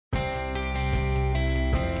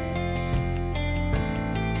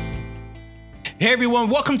Hey everyone,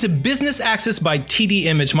 welcome to Business Access by TD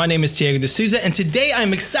Image. My name is Diego D'Souza, and today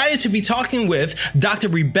I'm excited to be talking with Dr.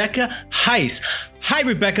 Rebecca Heiss. Hi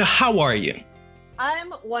Rebecca, how are you?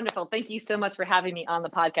 I'm wonderful. Thank you so much for having me on the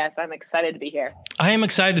podcast. I'm excited to be here. I am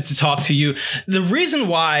excited to talk to you. The reason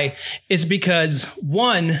why is because,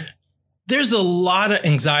 one, there's a lot of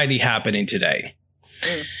anxiety happening today.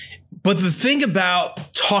 But the thing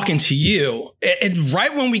about talking to you,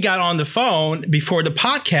 right when we got on the phone before the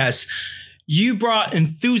podcast, you brought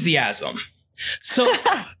enthusiasm. So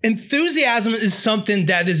enthusiasm is something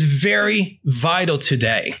that is very vital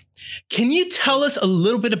today. Can you tell us a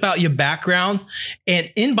little bit about your background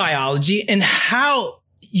and in biology and how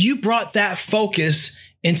you brought that focus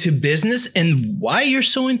into business and why you're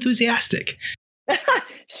so enthusiastic?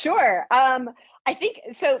 Sure. I think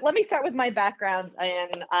so. Let me start with my background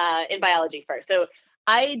in biology first. So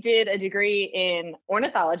I did a degree in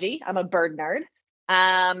ornithology. I'm a bird nerd.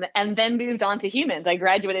 And then moved on to humans. I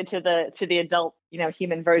graduated to the adult,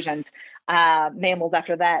 human versions, mammals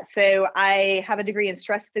after that. So I have a degree in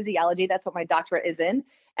stress physiology. That's what my doctorate is in.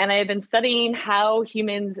 And I have been studying how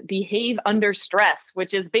humans behave under stress,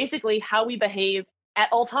 which is basically how we behave at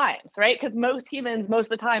all times, right? Because most humans, most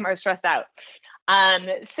of the time, are stressed out.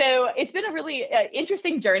 So it's been a really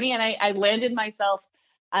interesting journey. And I landed myself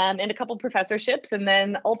in a couple professorships and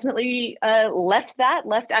then ultimately left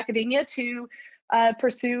academia to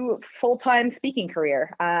pursue full-time speaking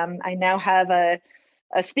career. I now have a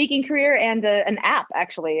speaking career and an app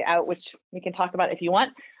actually out, which we can talk about if you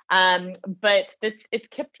want. But it's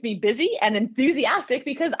kept me busy and enthusiastic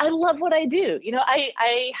because I love what I do.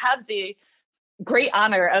 I have the great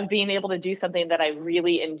honor of being able to do something that I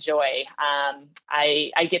really enjoy.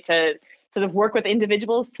 I get to sort of work with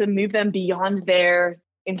individuals to move them beyond their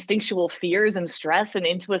instinctual fears and stress and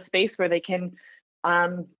into a space where they can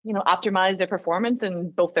optimize their performance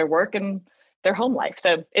in both their work and their home life.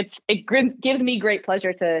 So it gives me great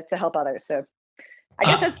pleasure to help others. So I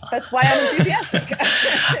guess that's why I'm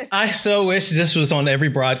enthusiastic. I so wish this was on every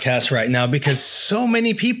broadcast right now because so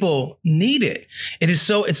many people need it. It's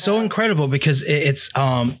so incredible because it's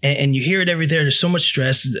and you hear it every day. There's so much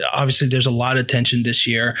stress. Obviously, there's a lot of tension this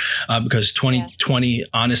year because 2020,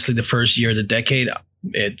 honestly, the first year of the decade,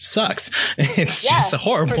 it sucks. It's just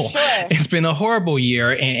horrible. Sure. It's been a horrible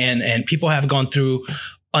year and people have gone through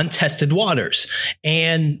untested waters.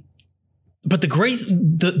 But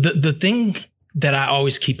the thing that I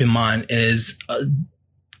always keep in mind is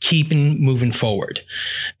keeping moving forward.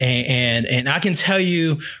 And I can tell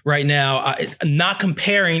you right now, not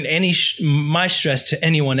comparing my stress to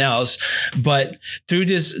anyone else, but through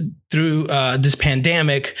this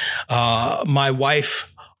pandemic, my wife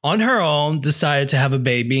on her own decided to have a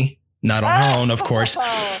baby. Not on her own, of course.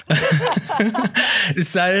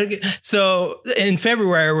 So in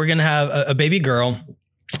February, we're going to have a baby girl.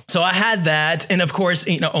 So I had that. And of course,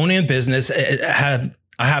 owning a business, I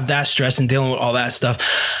have that stress and dealing with all that stuff.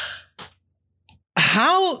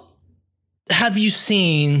 How have you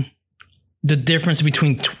seen the difference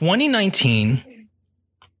between 2019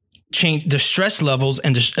 change, the stress levels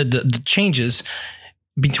and the changes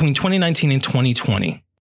between 2019 and 2020?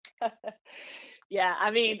 Yeah,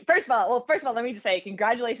 I mean, first of all, let me just say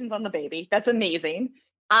congratulations on the baby. That's amazing.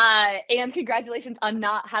 And congratulations on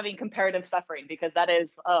not having comparative suffering, because that is,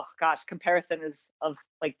 comparison is of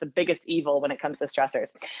like the biggest evil when it comes to stressors.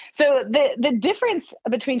 So the difference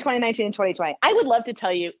between 2019 and 2020, I would love to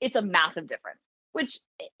tell you it's a massive difference, which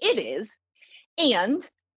it is. And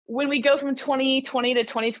when we go from 2020 to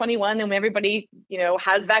 2021 and everybody,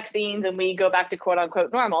 has vaccines and we go back to quote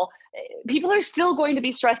unquote normal, people are still going to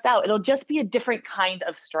be stressed out. It'll just be a different kind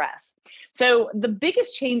of stress. So the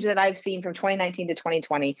biggest change that I've seen from 2019 to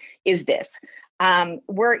 2020 is this.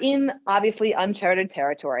 We're in obviously uncharted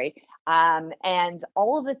territory. And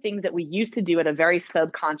all of the things that we used to do at a very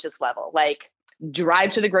subconscious level, like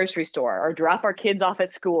drive to the grocery store or drop our kids off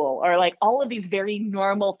at school, or like all of these very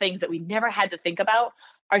normal things that we never had to think about,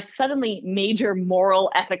 are suddenly major moral,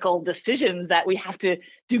 ethical decisions that we have to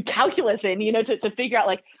do calculus in, to figure out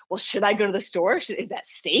like, well, should I go to the store? Is that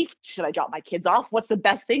safe? Should I drop my kids off? What's the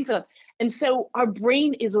best thing for them? And so our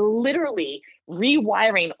brain is literally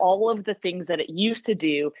rewiring all of the things that it used to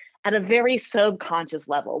do at a very subconscious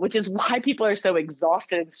level, which is why people are so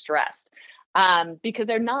exhausted and stressed, because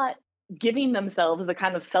they're not giving themselves the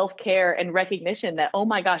kind of self-care and recognition that, oh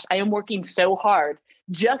my gosh, I am working so hard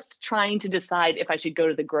just trying to decide if I should go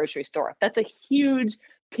to the grocery store. That's a huge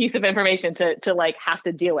piece of information to like have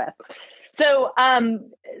to deal with. So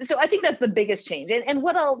I think that's the biggest change. And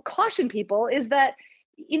what I'll caution people is that,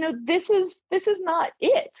 this is not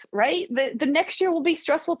it, right? The next year will be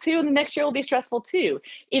stressful too, and the next year will be stressful too.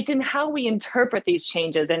 It's in how we interpret these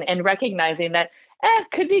changes and recognizing that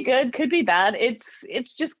could be good, could be bad.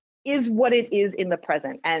 It's just is what it is in the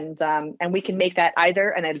present, and we can make that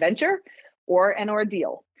either an adventure or an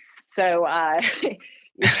ordeal. So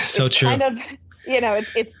so true. Kind of,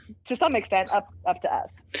 it's to some extent up to us.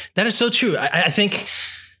 That is so true. I think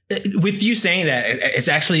with you saying that, it's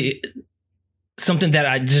actually something that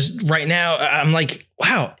I just right now, I'm like,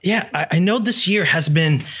 wow, yeah, I know this year has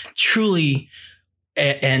been truly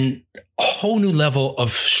a whole new level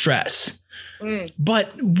of stress.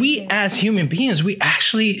 But we as human beings, we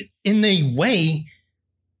actually, in a way,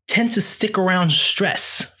 tend to stick around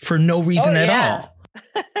stress for no reason at all.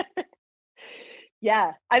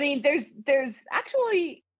 Yeah. I mean, there's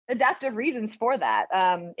actually adaptive reasons for that.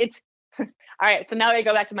 It's all right. So now I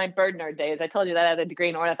go back to my bird nerd days. I told you that I had a degree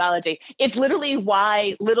in ornithology. It's literally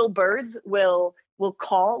why little birds will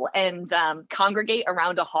call and congregate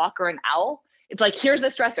around a hawk or an owl. It's like, here's the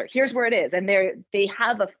stressor, here's where it is. And they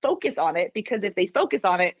have a focus on it, because if they focus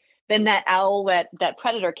on it, then that owl, that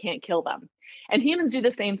predator can't kill them. And humans do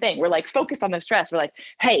the same thing. We're like focused on the stress. We're like,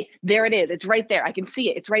 hey, there it is. It's right there. I can see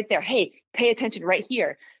it. It's right there. Hey, pay attention right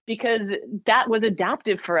here. Because that was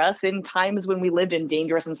adaptive for us in times when we lived in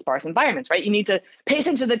dangerous and sparse environments, right? You need to pay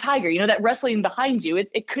attention to the tiger. That wrestling behind you,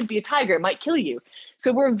 it could be a tiger. It might kill you.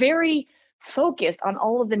 So we're very focused on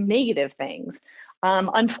all of the negative things.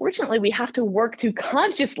 Unfortunately, we have to work to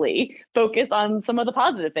consciously focus on some of the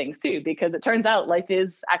positive things too, because it turns out life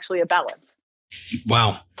is actually a balance.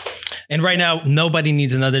 Wow. And right now, nobody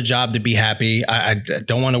needs another job to be happy. I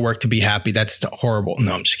don't want to work to be happy. That's horrible.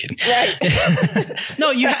 No, I'm just kidding. Right.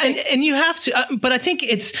 No, and you have to. But I think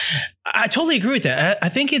I totally agree with that. I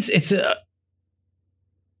think it's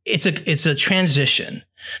a transition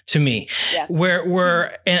to me,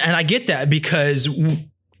 where and I get that, because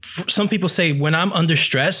some people say when I'm under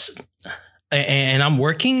stress and I'm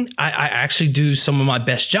working, I actually do some of my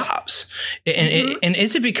best jobs. And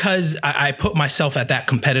is it because I put myself at that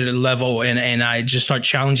competitive level and I just start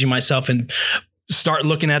challenging myself and start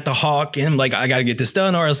looking at the hawk and I'm like, I got to get this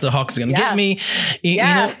done or else the hawk is going to get me. You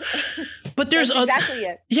know? But there's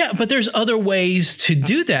but there's other ways to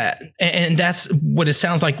do that. And that's what it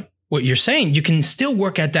sounds like what you're saying. You can still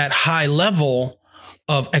work at that high level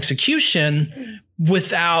of execution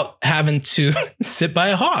without having to sit by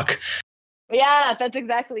a hawk. Yeah, that's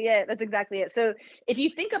exactly it. So if you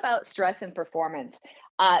think about stress and performance,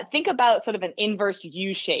 think about sort of an inverse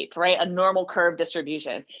U shape, right? A normal curve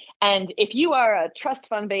distribution. And if you are a trust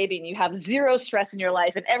fund baby and you have zero stress in your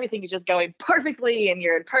life and everything is just going perfectly and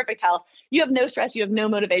you're in perfect health, you have no stress, you have no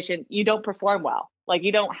motivation, you don't perform well. Like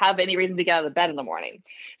you don't have any reason to get out of bed in the morning.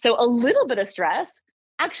 So a little bit of stress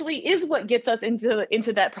actually is what gets us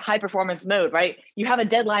into that high performance mode, right? You have a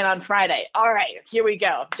deadline on Friday. All right, here we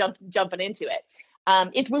go, jumping into it.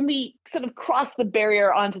 It's when we sort of cross the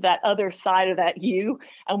barrier onto that other side of that U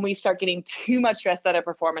and we start getting too much stress that our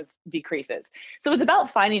performance decreases. So it's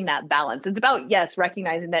about finding that balance. It's about, yes,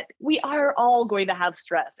 recognizing that we are all going to have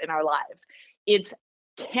stress in our lives. It's,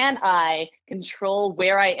 can I control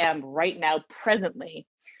where I am right now, presently?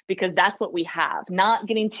 Because that's what we have. Not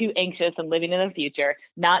getting too anxious and living in the future,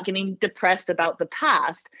 not getting depressed about the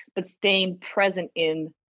past, but staying present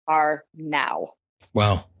in our now.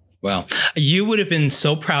 Wow. Well, you would have been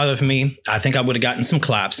so proud of me. I think I would have gotten some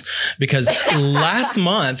claps, because last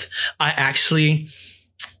month I actually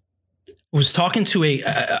was talking to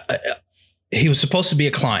he was supposed to be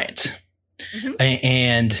a client.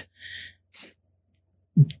 And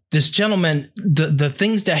this gentleman, the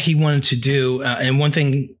things that he wanted to do, and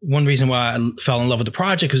one reason why I fell in love with the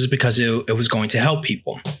project was because it was going to help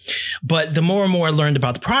people. But the more and more I learned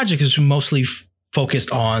about the project, it was mostly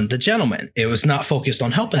focused on the gentleman. It was not focused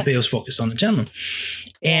on helping, but it was focused on the gentleman.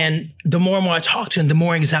 And the more and more I talked to him, the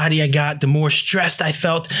more anxiety I got, the more stressed I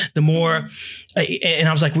felt, the more, and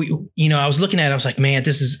I was like, I was looking at it, I was like, man,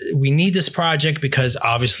 we need this project because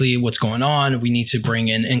obviously what's going on, we need to bring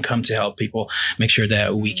in income to help people, make sure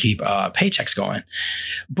that we keep paychecks going.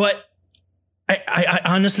 But I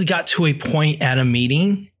honestly got to a point at a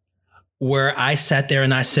meeting where I sat there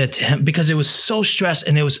and I said to him, because it was so stressed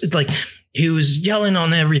and it was like, he was yelling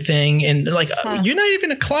on everything and like, you're not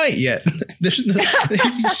even a client yet.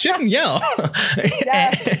 You shouldn't yell.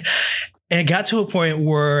 And it got to a point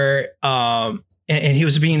where, and he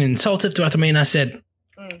was being insultive throughout the meeting. I said,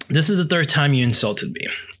 this is the third time you insulted me.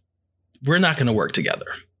 We're not going to work together.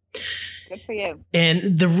 Good for you.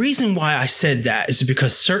 And the reason why I said that is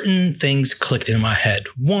because certain things clicked in my head.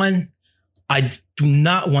 One, I do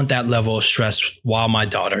not want that level of stress while my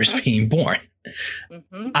daughter is being born.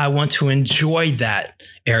 I want to enjoy that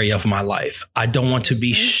area of my life. I don't want to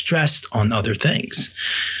be stressed on other things.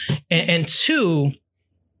 And two,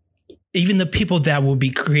 even the people that will be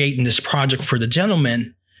creating this project for the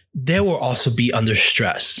gentleman, they will also be under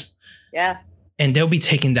stress. Yeah. And they'll be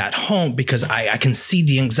taking that home because I can see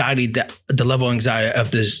the anxiety, that the level of anxiety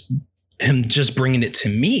of this, him just bringing it to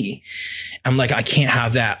me. I'm like, I can't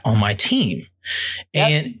have that on my team.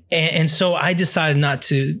 Yep. And so I decided not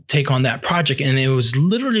to take on that project. And it was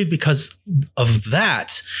literally because of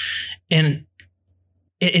that. And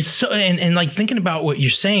it's so, and like thinking about what you're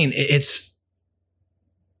saying,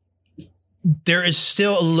 there is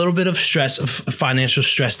still a little bit of stress, of financial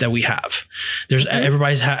stress that we have. There's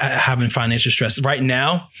everybody's having financial stress right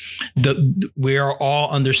now. We are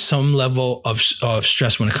all under some level of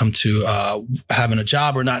stress when it comes to having a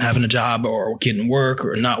job or not having a job, or getting work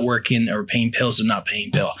or not working, or paying bills or not paying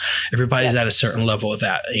bill. Everybody's at a certain level of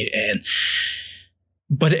that.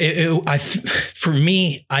 But for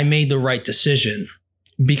me, I made the right decision.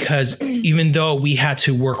 Because even though we had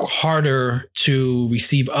to work harder to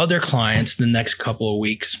receive other clients the next couple of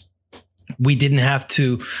weeks, we didn't have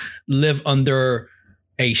to live under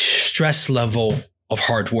a stress level of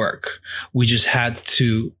hard work. We just had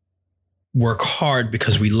to work hard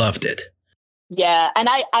because we loved it. Yeah. And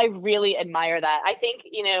I really admire that. I think,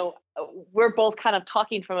 we're both kind of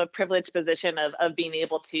talking from a privileged position of being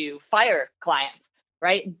able to fire clients,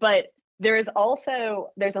 right? But there's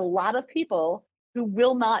a lot of people who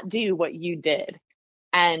will not do what you did.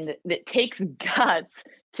 And it takes guts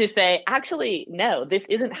to say, actually, no, this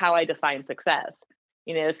isn't how I define success.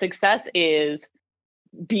 Success is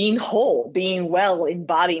being whole, being well in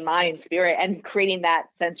body, mind, spirit, and creating that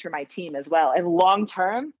sense for my team as well. And long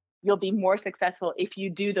term, you'll be more successful if you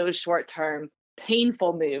do those short term,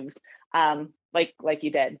 painful moves, like you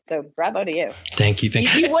did. So bravo to you. Thank you.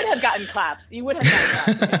 You would have gotten claps. You would have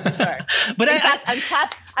gotten claps, for sure. But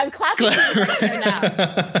I'm clapping now.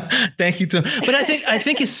 Thank you, Tim. But I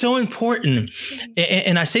think it's so important.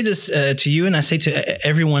 And I say this to you, and I say to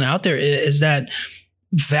everyone out there, is that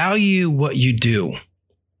value what you do.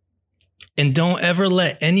 And don't ever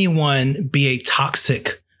let anyone be a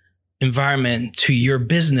toxic environment to your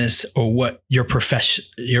business or what your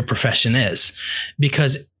profession is,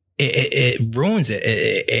 because it ruins it.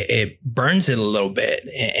 It burns it a little bit,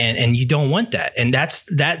 and you don't want that. And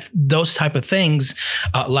those type of things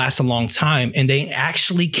last a long time, and they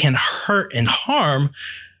actually can hurt and harm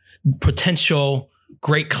potential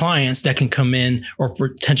great clients that can come in, or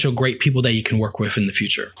potential great people that you can work with in the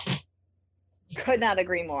future. Could not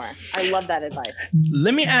agree more. I love that advice.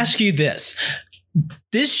 Let me ask you this.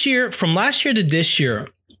 This year, from last year to this year,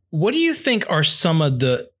 what do you think are some of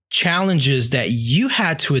the challenges that you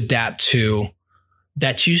had to adapt to,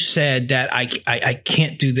 that you said that I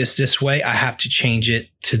can't do this way, I have to change it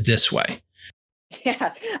to this way?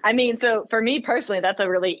 Yeah. I mean, so for me personally, that's a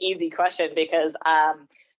really easy question, because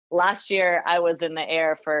last year I was in the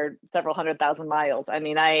air for several 100,000 miles. I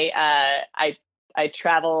mean, I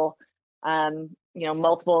travel,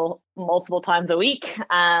 multiple times a week.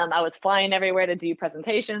 I was flying everywhere to do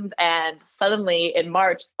presentations, and suddenly in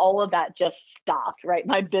March, all of that just stopped, right?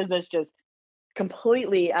 My business just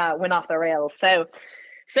completely went off the rails. So,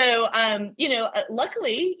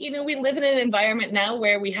 luckily, we live in an environment now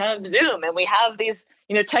where we have Zoom, and we have these,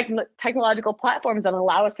 technological platforms that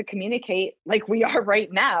allow us to communicate like we are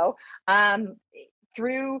right now,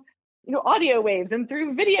 through audio waves and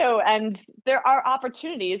through video, and there are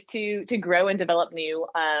opportunities to grow and develop new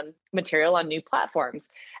material on new platforms.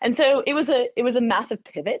 And so it was a massive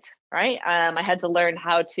pivot, right? I had to learn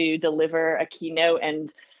how to deliver a keynote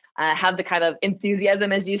and have the kind of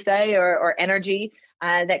enthusiasm, as you say, or energy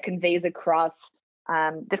that conveys across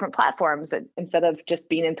different platforms instead of just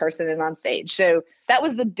being in person and on stage. So that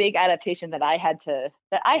was the big adaptation that I had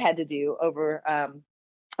to do over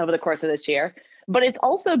the course of this year. But it's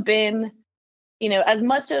also been, as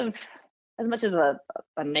much as a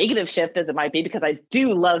negative shift as it might be, because I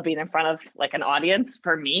do love being in front of like an audience.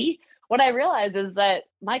 For me, what I realize is that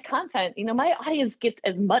my content, my audience gets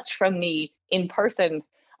as much from me in person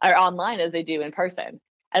or online as they do in person,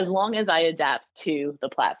 as long as I adapt to the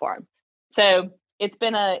platform. So it's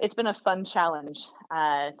been a fun challenge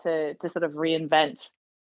to sort of reinvent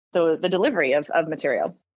the delivery of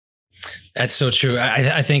material. That's so true.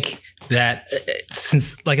 I think that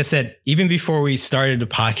since, like I said, even before we started the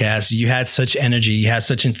podcast, you had such energy, you had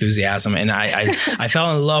such enthusiasm, and I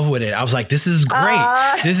fell in love with it. I was like, this is great.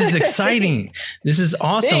 This is exciting. This is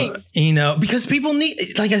awesome. Because people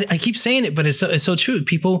need, like I keep saying it, but it's so true.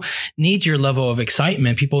 People need your level of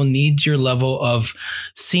excitement. People need your level of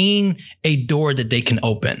seeing a door that they can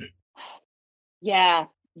open. Yeah.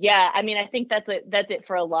 Yeah. I mean, I think that's it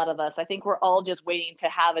for a lot of us. I think we're all just waiting to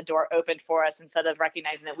have a door opened for us instead of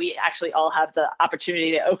recognizing that we actually all have the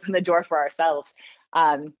opportunity to open the door for ourselves.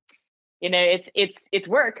 Um, it's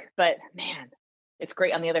work, but man, it's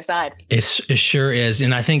great on the other side. It sure is.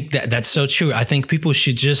 And I think that's so true. I think people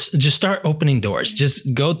should just start opening doors,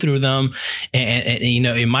 just go through them. And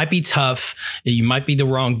it might be tough. You might be the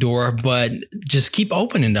wrong door, but just keep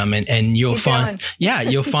opening them and you'll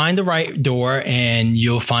you'll find the right door and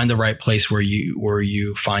you'll find the right place where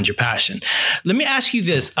you find your passion. Let me ask you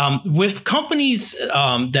this, with companies,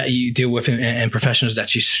 that you deal with and professionals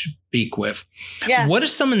that you speak with. Yeah. What are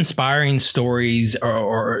some inspiring stories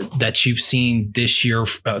or that you've seen this year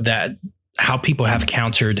that how people have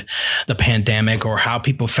countered the pandemic or how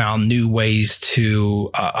people found new ways to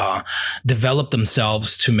develop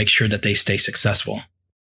themselves to make sure that they stay successful?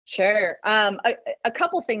 Sure. A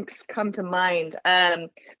couple things come to mind.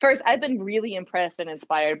 First, I've been really impressed and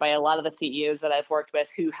inspired by a lot of the CEOs that I've worked with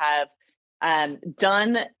who have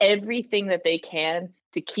done everything that they can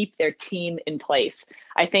to keep their team in place.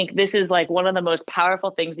 I think this is like one of the most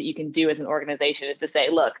powerful things that you can do as an organization is to say,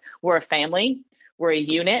 look, we're a family, we're a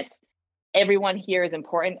unit. Everyone here is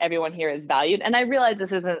important. Everyone here is valued. And I realize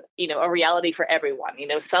this isn't, a reality for everyone.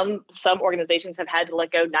 Some organizations have had to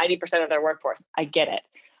let go 90% of their workforce. I get it.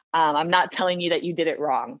 I'm not telling you that you did it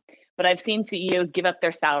wrong, but I've seen CEOs give up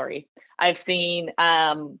their salary. I've seen,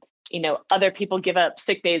 other people give up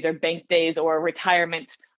sick days or bank days or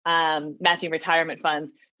retirement, matching retirement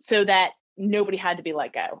funds so that nobody had to be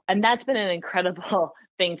let go. And that's been an incredible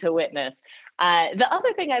thing to witness. The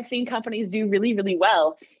other thing I've seen companies do really, really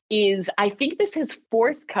well is I think this has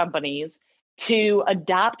forced companies to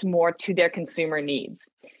adapt more to their consumer needs.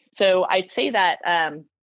 So I say that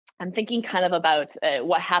I'm thinking kind of about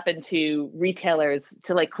what happened to retailers,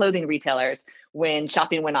 to like clothing retailers when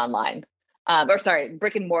shopping went online.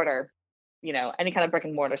 Brick and mortar, any kind of brick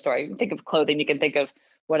and mortar store. You can think of clothing, you can think of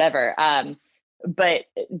whatever. But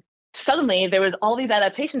suddenly there was all these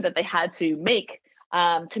adaptations that they had to make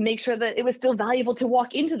sure that it was still valuable to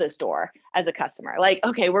walk into the store as a customer. Like,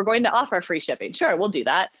 okay, we're going to offer free shipping. Sure, we'll do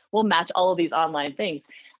that. We'll match all of these online things.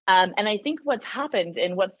 And I think what's happened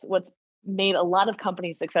and what's made a lot of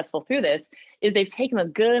companies successful through this is they've taken a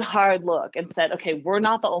good hard look and said, okay, we're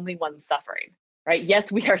not the only ones suffering, right?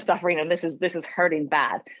 Yes, we are suffering and this is hurting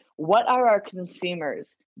bad. What are our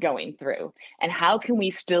consumers going through and how can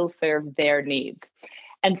we still serve their needs?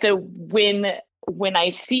 And so when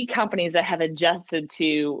I see companies that have adjusted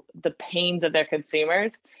to the pains of their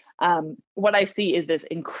consumers, what I see is this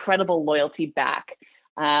incredible loyalty back,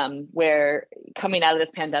 where coming out of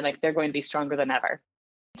this pandemic, they're going to be stronger than ever.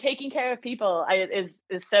 Taking care of people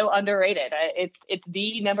is so underrated. It's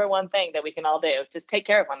the number one thing that we can all do. Just take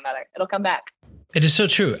care of one another. It'll come back. It is so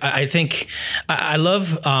true. I think I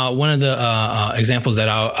love one of the examples that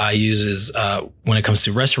I use is when it comes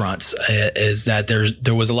to restaurants is that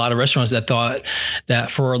there was a lot of restaurants that thought that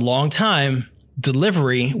for a long time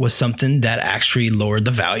delivery was something that actually lowered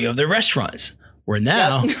the value of their restaurants. Where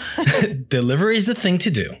now delivery is the thing to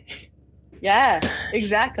do. Yeah,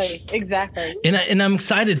 exactly. And I'm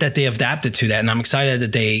excited that they adapted to that. And I'm excited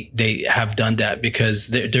that they have done that because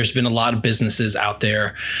there's been a lot of businesses out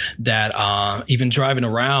there that even driving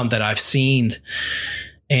around that I've seen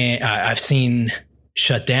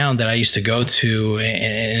shut down that I used to go to.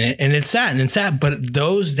 And it's sad. But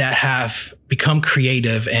those that have become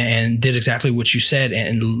creative and did exactly what you said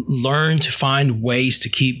and learned to find ways to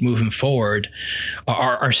keep moving forward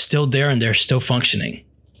are still there and they're still functioning.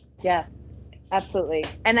 Yeah. Absolutely.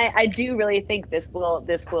 And I do really think this will,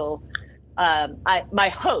 my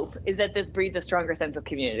hope is that this breeds a stronger sense of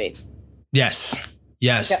community. Yes.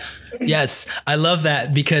 I love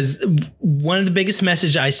that because one of the biggest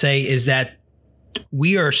message I say is that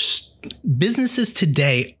businesses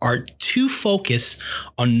today are too focused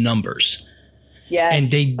on numbers. Yeah. And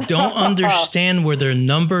they don't understand where their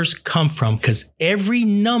numbers come from because every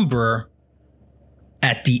number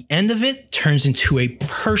at the end of it turns into a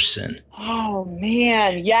person. Oh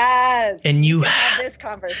man, yes. And you have this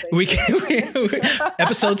conversation. We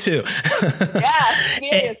episode 2. Yeah,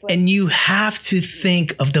 seriously. And you have to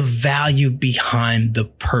think of the value behind the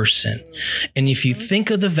person. Mm-hmm. And if you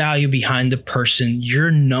think of the value behind the person,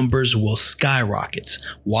 your numbers will skyrocket.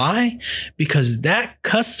 Why? Because that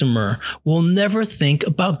customer will never think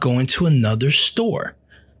about going to another store.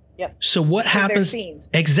 Yep. So what happens?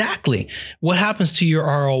 Exactly. What happens to your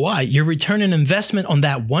ROI? Your return on investment on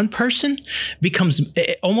that one person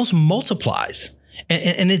it almost multiplies.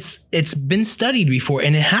 And it's been studied before,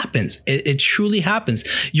 and it happens. It truly happens.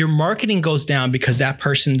 Your marketing goes down because that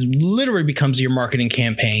person literally becomes your marketing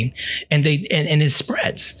campaign, and it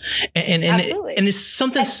spreads. And it's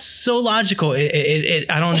something so logical. I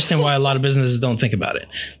don't understand why a lot of businesses don't think about it.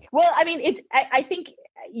 Well, I mean, I think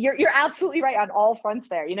you're absolutely right on all fronts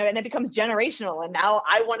there, and it becomes generational. And now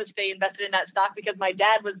I want to stay invested in that stock because my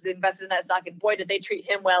dad was invested in that stock, and boy, did they treat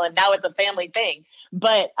him well. And now it's a family thing.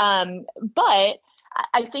 But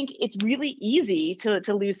I think it's really easy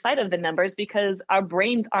to lose sight of the numbers because our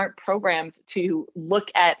brains aren't programmed to look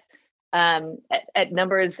at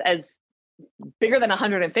numbers as bigger than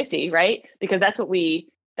 150, right? Because that's what we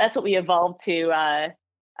evolved to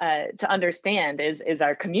understand is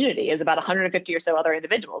our community is about 150 or so other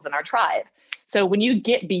individuals in our tribe. So when you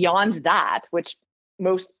get beyond that, which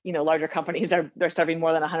most larger companies they're serving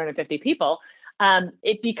more than 150 people,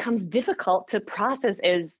 it becomes difficult to process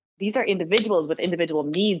as these are individuals with individual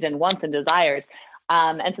needs and wants and desires.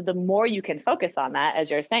 And so the more you can focus on that, as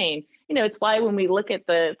you're saying, it's why when we look at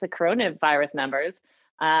the coronavirus numbers,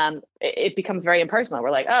 it becomes very impersonal.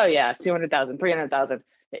 We're like, oh yeah, 200,000, 300,000.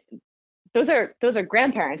 Those are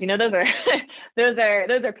grandparents, those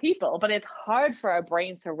are people, but it's hard for our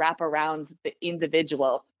brains to wrap around the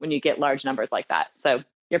individual when you get large numbers like that. So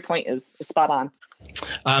your point is spot on.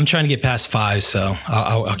 I'm trying to get past 5, so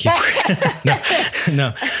I'll keep.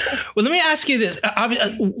 No. Well, let me ask you this.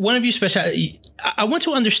 One of you I want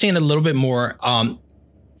to understand a little bit more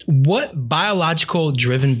what biological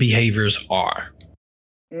driven behaviors are.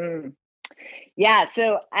 Yeah.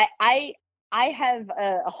 So I have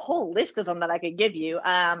a whole list of them that I could give you.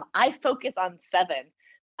 I focus on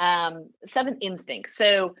 7 instincts.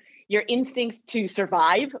 So your instincts to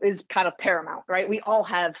survive is kind of paramount, right? We all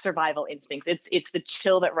have survival instincts. It's the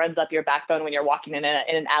chill that runs up your backbone when you're walking in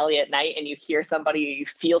an alley at night and you hear somebody, you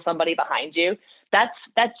feel somebody behind you.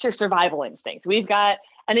 That's your survival instinct. We've got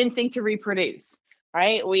an instinct to reproduce,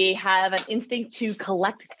 right? We have an instinct to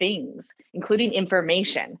collect things, including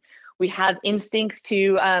information. We have instincts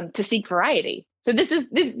to seek variety. So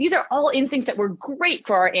these are all instincts that were great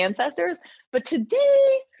for our ancestors, but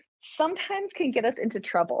today sometimes can get us into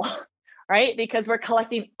trouble, right? Because we're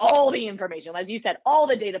collecting all the information, as you said, all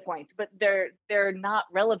the data points, but they're not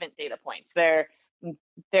relevant data points.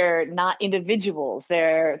 They're not individuals.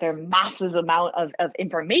 They're massive amount of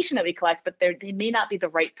information that we collect, but they may not be the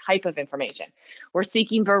right type of information. We're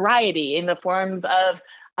seeking variety in the forms of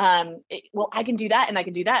I can do that and I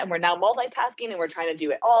can do that, and we're now multitasking and we're trying to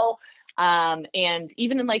do it all. And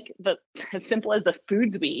even in like as simple as the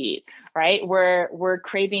foods we eat, right? We're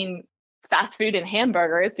craving fast food and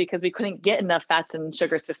hamburgers because we couldn't get enough fats and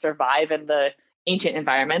sugars to survive in the ancient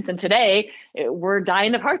environments. And today we're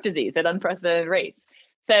dying of heart disease at unprecedented rates.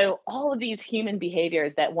 So all of these human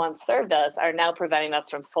behaviors that once served us are now preventing us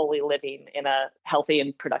from fully living in a healthy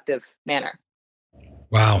and productive manner.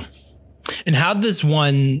 Wow. And how does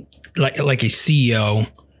one, like a CEO,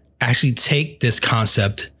 actually take this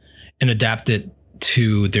concept and adapt it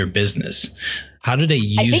to their business? How do they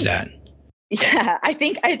use that? Yeah, I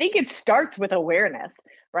think it starts with awareness,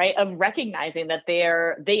 right? Of recognizing that they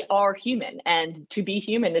are human, and to be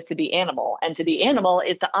human is to be animal, and to be animal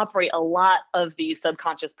is to operate a lot of these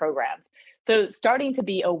subconscious programs. So starting to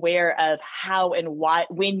be aware of how and why,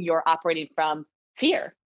 when you're operating from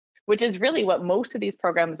fear, which is really what most of these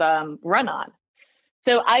programs run on.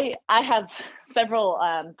 So I have several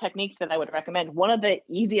techniques that I would recommend. One of the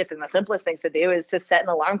easiest and the simplest things to do is to set an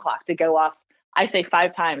alarm clock to go off, I say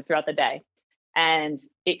 5 times throughout the day. And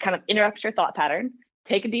it kind of interrupts your thought pattern.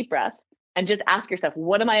 Take a deep breath and just ask yourself,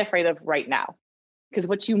 what am I afraid of right now? Because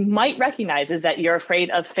what you might recognize is that you're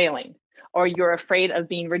afraid of failing or you're afraid of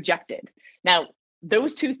being rejected. Now,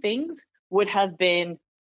 those 2 things would have been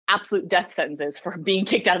absolute death sentences for being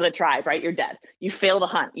kicked out of the tribe, right? You're dead. You failed a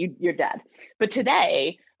hunt, you're dead. But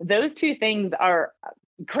today, those 2 things are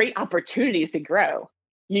great opportunities to grow.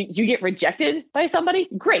 You get rejected by somebody,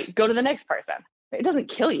 great, go to the next person. It doesn't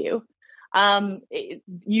kill you.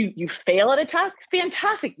 You fail at a task,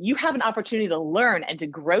 fantastic. You have an opportunity to learn and to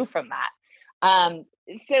grow from that.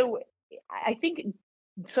 So I think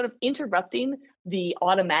sort of interrupting the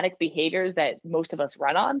automatic behaviors that most of us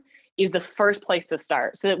run on is the first place to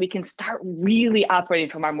start, so that we can start really operating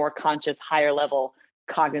from our more conscious, higher level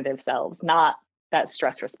cognitive selves, not that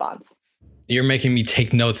stress response. You're making me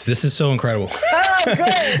take notes. This is so incredible. Oh, good.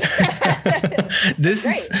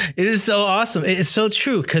 It is so awesome. It's so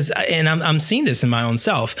true. And I'm seeing this in my own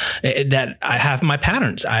self, that I have my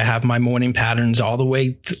patterns. I have my morning patterns all the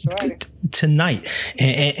way to night.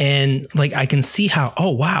 And like, I can see how,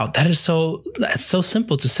 oh, wow, that's so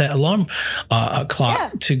simple to set alarm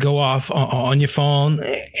clock to go off on your phone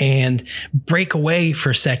and break away for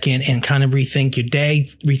a second and kind of rethink your day,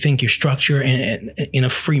 rethink your structure in a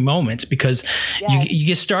free moment, because you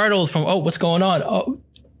get startled from, oh, what's going on? Oh,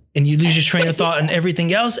 and you lose your train of thought and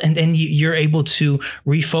everything else. And then you're able to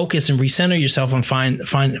refocus and recenter yourself and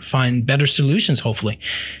find better solutions, hopefully.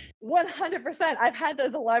 100%. I've had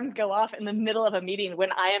those alarms go off in the middle of a meeting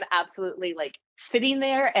when I am absolutely like sitting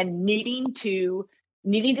there and needing to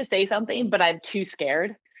say something, but I'm too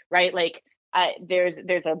scared, right? Like there's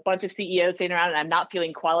a bunch of CEOs sitting around and I'm not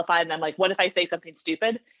feeling qualified. And I'm like, what if I say something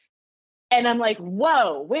stupid? And I'm like,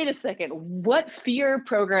 whoa, wait a second. What fear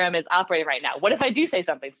program is operating right now? What if I do say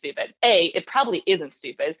something stupid? It probably isn't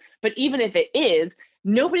stupid, but even if it is,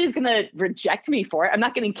 nobody's going to reject me for it. I'm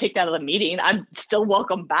not getting kicked out of the meeting. I'm still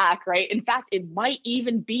welcome back, right? In fact, it might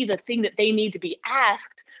even be the thing that they need to be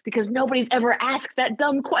asked, because nobody's ever asked that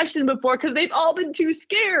dumb question before because they've all been too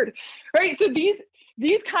scared, right? So these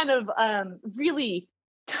kind of really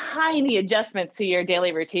tiny adjustments to your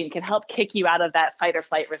daily routine can help kick you out of that fight or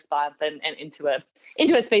flight response and into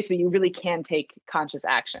a space where you really can take conscious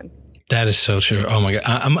action. That is so true. Oh my God.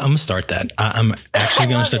 I'm going to start that. I'm actually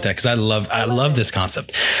going to start that because I love this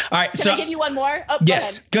concept. All right. Can I give you one more? Oh,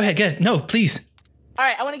 yes. Go ahead. No, please. All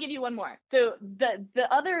right. I want to give you one more. So the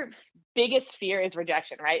other biggest fear is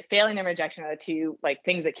rejection, right? Failing and rejection are the two like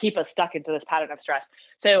things that keep us stuck into this pattern of stress.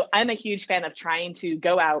 So I'm a huge fan of trying to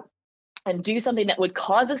go out and do something that would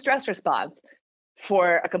cause a stress response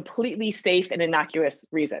for a completely safe and innocuous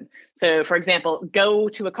reason. So for example, go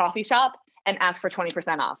to a coffee shop and ask for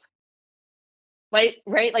 20% off. Right?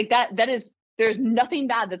 Like that is, there's nothing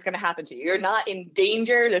bad that's going to happen to you. You're not in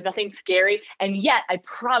danger. There's nothing scary. And yet I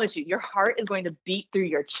promise you, your heart is going to beat through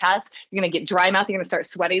your chest. You're going to get dry mouth. You're going to start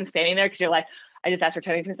sweating, standing there because you're like, I just asked for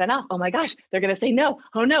 20% off. Oh my gosh, they're going to say no.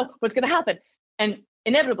 Oh no, what's going to happen? And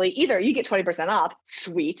inevitably, either you get 20% off,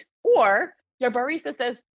 sweet, or your barista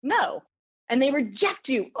says no, and they reject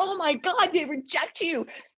you. Oh my God, they reject you.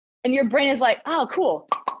 And your brain is like, oh, cool,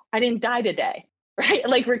 I didn't die today, right?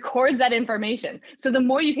 Like records that information. So the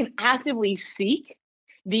more you can actively seek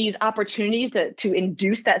these opportunities to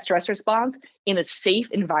induce that stress response in a safe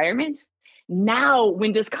environment, now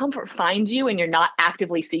when discomfort finds you and you're not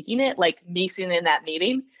actively seeking it, like me sitting in that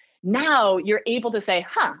meeting, now you're able to say,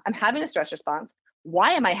 I'm having a stress response.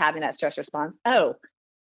 Why am I having that stress response? Oh,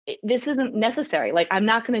 this isn't necessary. Like, I'm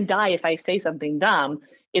not going to die if I say something dumb.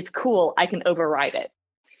 It's cool. I can override it.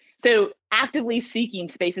 So actively seeking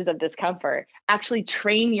spaces of discomfort actually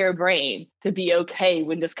train your brain to be okay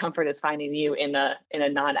when discomfort is finding you in a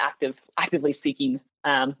actively seeking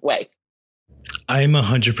way. I'm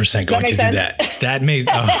 100% going to do that. That makes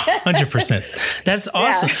 100%. That's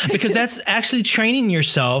awesome because that's actually training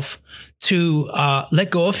yourself to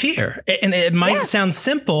let go of fear. And it might sound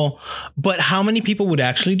simple, but how many people would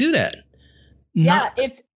actually do that?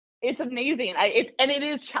 It's amazing. It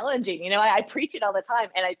is challenging. You know, I preach it all the time,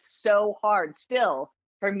 and it's so hard still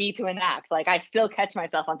for me to enact. Like I still catch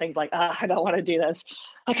myself on things like, I don't want to do this.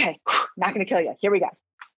 Okay, not going to kill you. Here we go.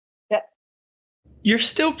 You're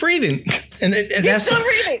still breathing. And You're still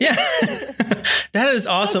breathing. Yeah. That is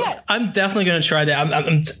awesome. Okay. I'm definitely going to try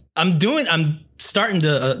that. I'm starting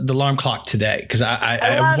the alarm clock today because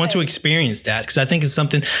I want to experience that because I think it's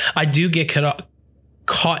something I do get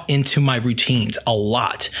caught into my routines a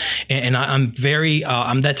lot. And I'm very,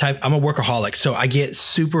 I'm that type, I'm a workaholic. So I get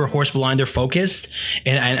super horse blinder focused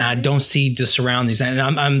and I don't see the surroundings. And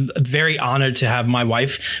I'm very honored to have my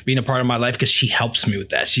wife being a part of my life because she helps me with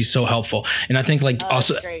that. She's so helpful. And I think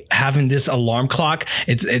also having this alarm clock,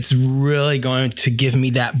 it's really going to give me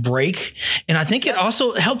that break. And I think it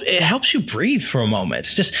also helps you breathe for a moment.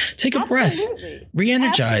 It's just take a breath,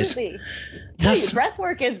 re-energize.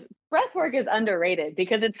 Breath work is underrated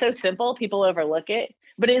because it's so simple. People overlook it,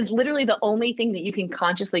 but it is literally the only thing that you can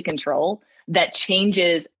consciously control that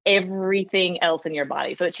changes everything else in your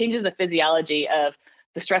body. So it changes the physiology of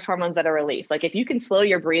the stress hormones that are released. Like if you can slow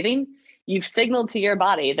your breathing, you've signaled to your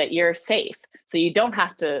body that you're safe. So you don't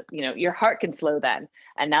have to, your heart can slow then.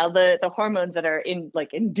 And now the hormones that are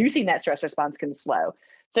inducing that stress response can slow.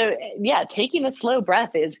 So yeah, taking a slow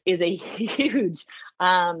breath is a huge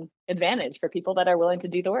advantage for people that are willing to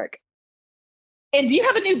do the work. And do you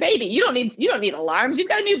have a new baby? You don't need alarms. You've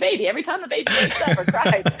got a new baby. Every time the baby wakes up or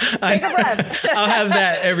cries, take a breath. I'll have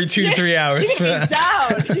that every 2 to 3 hours.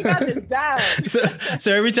 You got this down.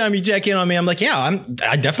 So every time you check in on me, I'm like, yeah,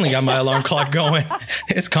 I definitely got my alarm clock going.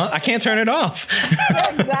 I can't turn it off.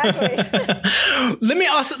 Yeah, exactly.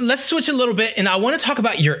 Let's switch a little bit, and I want to talk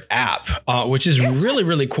about your app, which is really,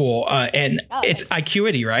 really cool. It's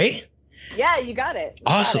IQity, right? Yeah, you got it.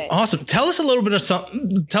 Awesome. Tell us a little bit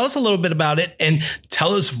about it, and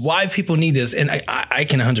tell us why people need this. And I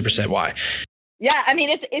can 100% why. Yeah, I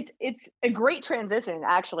mean, it's a great transition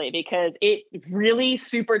actually, because it really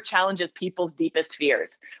super challenges people's deepest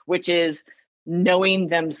fears, which is knowing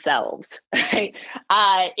themselves. Right?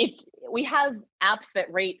 We have apps that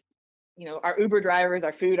rate, our Uber drivers,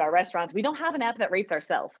 our food, our restaurants. We don't have an app that rates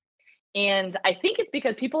ourselves. And I think it's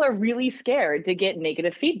because people are really scared to get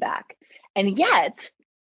negative feedback. And yet,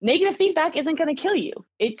 negative feedback isn't going to kill you.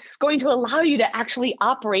 It's going to allow you to actually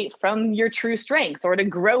operate from your true strengths or to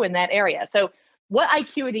grow in that area. So what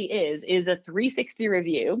IQity is a 360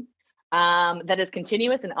 review that is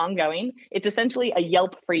continuous and ongoing. It's essentially a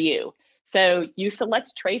Yelp for you. So you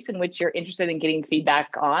select traits in which you're interested in getting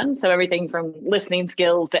feedback on. So everything from listening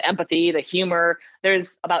skills to empathy to humor.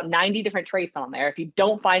 There's about 90 different traits on there. If you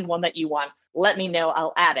don't find one that you want, let me know.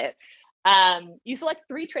 I'll add it. You select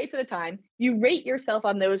 3 traits at a time. You rate yourself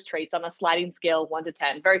on those traits on a sliding scale 1 to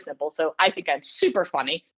 10. Very simple. So I think I'm super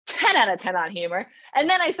funny. 10 out of 10 on humor. And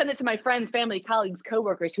then I send it to my friends, family, colleagues,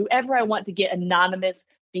 coworkers, whoever I want to get anonymous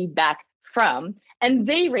feedback from. And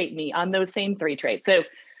they rate me on those same 3 traits. So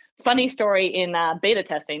funny story in beta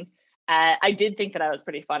testing, I did think that I was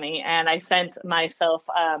pretty funny. And I sent myself,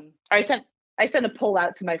 I sent a poll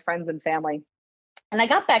out to my friends and family. And I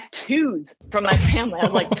got back 2s from my family. I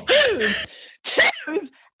was like, 2s,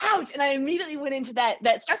 ouch. And I immediately went into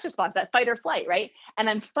that stress response, that fight or flight, right? And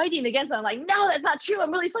I'm fighting against it. I'm like, no, that's not true. I'm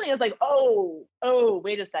really funny. I was like, oh,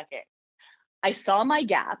 wait a second. I saw my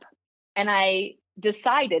gap and I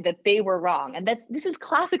decided that they were wrong. And this is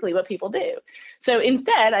classically what people do. So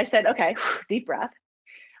instead I said, okay, deep breath.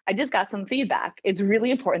 I just got some feedback. It's really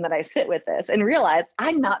important that I sit with this and realize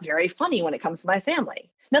I'm not very funny when it comes to my family.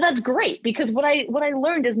 Now that's great, because what I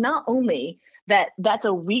learned is not only that that's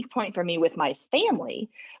a weak point for me with my family,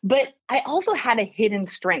 but I also had a hidden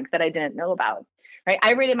strength that I didn't know about, right?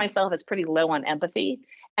 I rated myself as pretty low on empathy.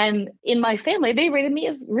 And in my family, they rated me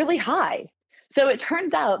as really high. So it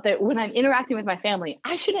turns out that when I'm interacting with my family,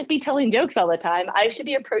 I shouldn't be telling jokes all the time. I should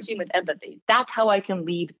be approaching with empathy. That's how I can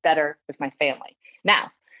lead better with my family.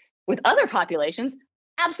 Now, with other populations,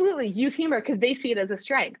 absolutely use humor because they see it as a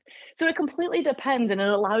strength. So it completely depends, and it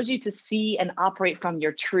allows you to see and operate from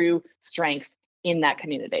your true strengths in that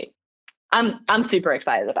community. I'm super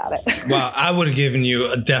excited about it. Well, I would have given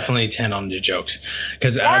you definitely 10 on your jokes,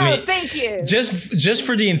 because thank you. Just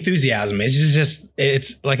for the enthusiasm.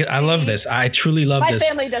 It's like, I love this. I truly love this. My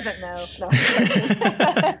family doesn't know.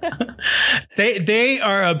 No. They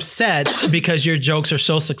are upset because your jokes are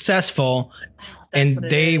so successful. And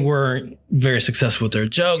they weren't very successful with their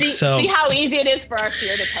jokes. See how easy it is for our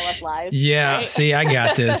fear to tell us lies. Yeah, right? See, I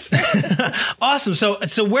got this. Awesome.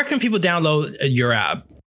 So where can people download your app?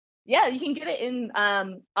 Yeah, you can get it in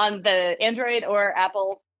on the Android or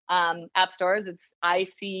Apple app stores. It's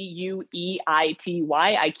IQEITY,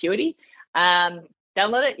 IQity.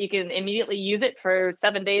 Download it. You can immediately use it for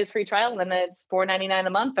 7 days free trial, and then it's $4.99 a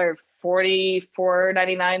month or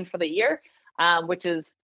 $44.99 for the year, which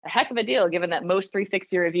is a heck of a deal, given that most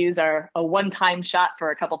 360 reviews are a one-time shot for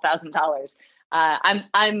a couple $1,000s.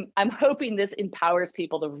 I'm hoping this empowers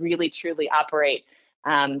people to really truly operate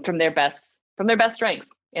from their best strengths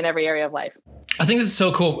in every area of life. I think this is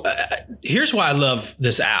so cool. Here's why I love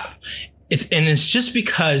this app. It's just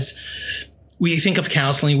because we think of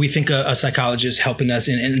counseling, we think a psychologist helping us,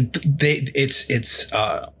 and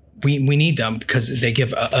we need them because they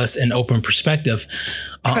give us an open perspective.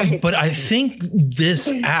 Right. But I think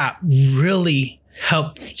this app really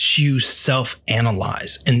helps you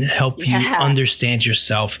self-analyze and help you understand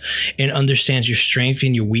yourself and understand your strength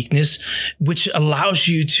and your weakness, which allows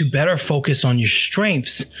you to better focus on your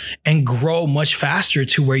strengths and grow much faster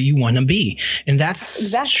to where you want to be. And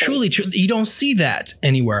that's truly true. You don't see that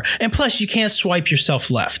anywhere. And plus, you can't swipe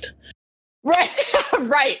yourself left. Right.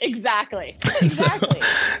 Right. Exactly.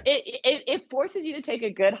 It forces you to take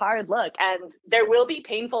a good hard look, and there will be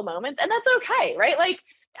painful moments, and that's okay. Right. Like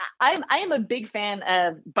I am a big fan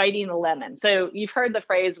of biting a lemon. So you've heard the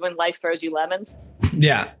phrase, when life throws you lemons.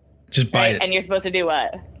 Yeah. Just bite it. And you're supposed to do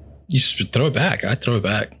what? You just throw it back. I throw it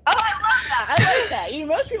back. Oh, I love that. I like that.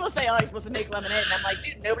 Most people say, oh, you're supposed to make lemonade. And I'm like,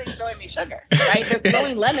 dude, nobody's throwing me sugar. Right. They're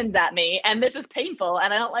throwing lemons at me, and this is painful,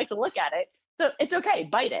 and I don't like to look at it. So it's okay,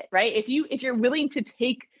 bite it, right? If you're willing to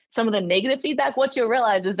take some of the negative feedback, what you'll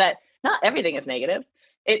realize is that not everything is negative.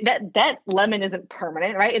 That lemon isn't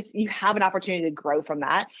permanent, right? You have an opportunity to grow from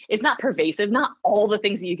that. It's not pervasive. Not all the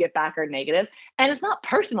things that you get back are negative, and it's not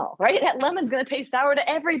personal, right? That lemon's going to taste sour to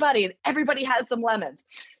everybody, and everybody has some lemons.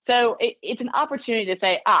 So it's an opportunity to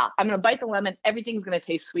say, I'm going to bite the lemon. Everything's going to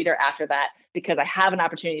taste sweeter after that because I have an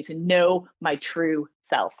opportunity to know my true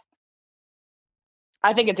self.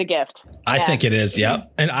 I think it's a gift. I think it is. Yeah.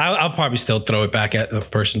 And I'll probably still throw it back at the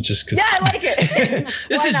person just because. Yeah, I like it.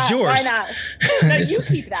 This is yours. Why not? No, you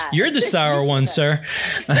keep that. You're the sour one, sir.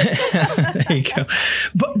 There you go.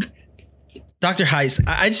 But Dr. Heiss,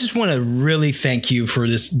 I just want to really thank you for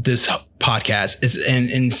this podcast.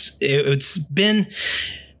 It's been,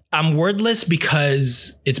 I'm wordless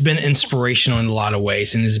because it's been inspirational in a lot of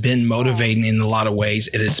ways, and it's been motivating in a lot of ways.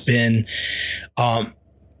 It has been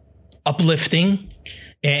uplifting.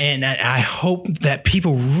 And I hope that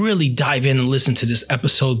people really dive in and listen to this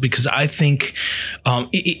episode, because I think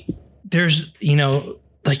there's,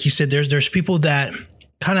 like you said, there's people that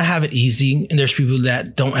kind of have it easy and there's people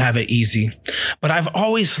that don't have it easy. But I've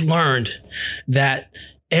always learned that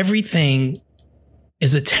everything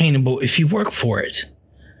is attainable if you work for it.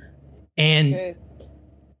 And and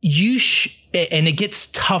it gets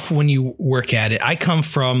tough when you work at it. I come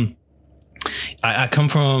from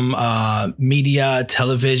media,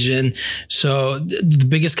 television. So the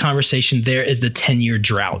biggest conversation there is the 10-year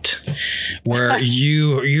drought, where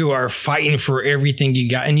you are fighting for everything you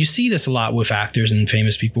got. And you see this a lot with actors and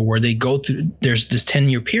famous people, where they go through, there's this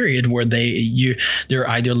 10-year period where they're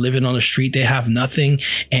either living on the street, they have nothing,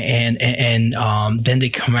 and then they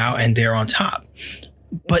come out and they're on top.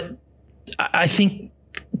 But I think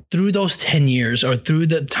through those 10 years, or through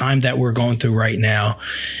the time that we're going through right now,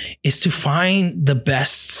 is to find the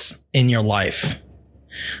bests in your life.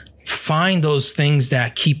 Find those things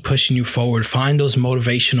that keep pushing you forward. Find those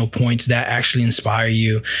motivational points that actually inspire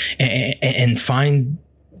you, and find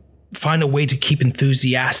a way to keep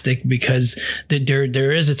enthusiastic, because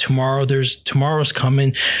there is a tomorrow. Tomorrow's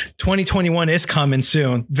coming. 2021 is coming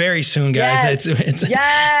soon, very soon, guys. Yes. It's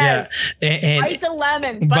yes. Yeah. And bite the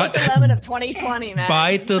lemon. Bite the lemon of 2020, man.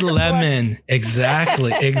 Bite the lemon.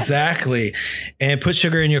 Exactly. And put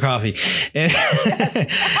sugar in your coffee. And,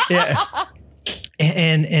 yeah.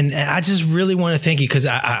 And I just really want to thank you, because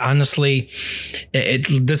I honestly,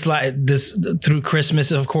 this through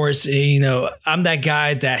Christmas, of course, I'm that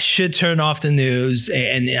guy that should turn off the news,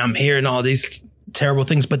 and I'm hearing all these terrible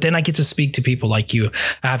things, but then I get to speak to people like you.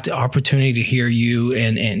 I have the opportunity to hear you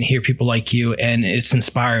and hear people like you, and it's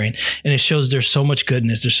inspiring, and it shows there's so much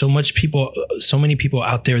goodness. There's so many people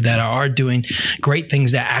out there that are doing great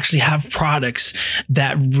things, that actually have products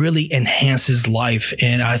that really enhances life.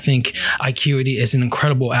 And I think iQity is an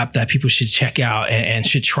incredible app that people should check out and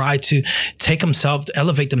should try to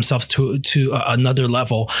elevate themselves to another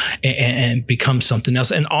level and become something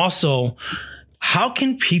else. And also, how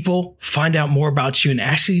can people find out more about you and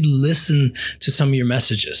actually listen to some of your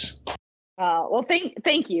messages? Well,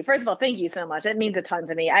 thank you. First of all, thank you so much. It means a ton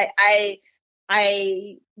to me.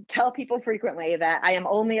 I tell people frequently that I am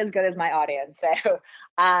only as good as my audience. So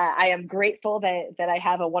I am grateful that I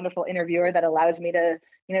have a wonderful interviewer that allows me to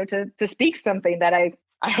speak something that I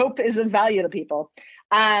hope is of value to people.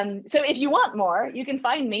 So if you want more, you can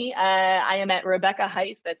find me. I am at Rebecca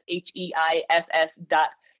Heiss. That's HEISS.com.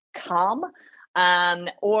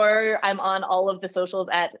 Or I'm on all of the socials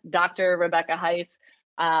at Dr. Rebecca Heiss,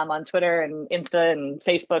 on Twitter and Insta and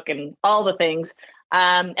Facebook and all the things.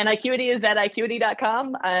 And iQity is at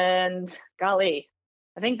iQity.com. And golly,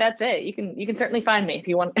 I think that's it. You can certainly find me if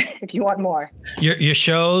you want more. Your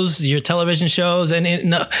shows, your television shows, and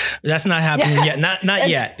no, that's not happening yet. Not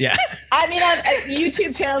yet. Yeah. I mean,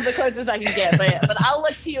 YouTube channel is the closest I can get, but I'll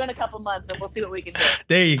look to you in a couple months and we'll see what we can do.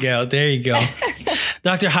 There you go.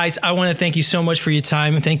 Dr. Heiss, I want to thank you so much for your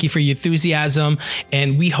time, and thank you for your enthusiasm,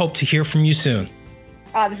 and we hope to hear from you soon.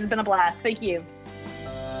 This has been a blast. Thank you.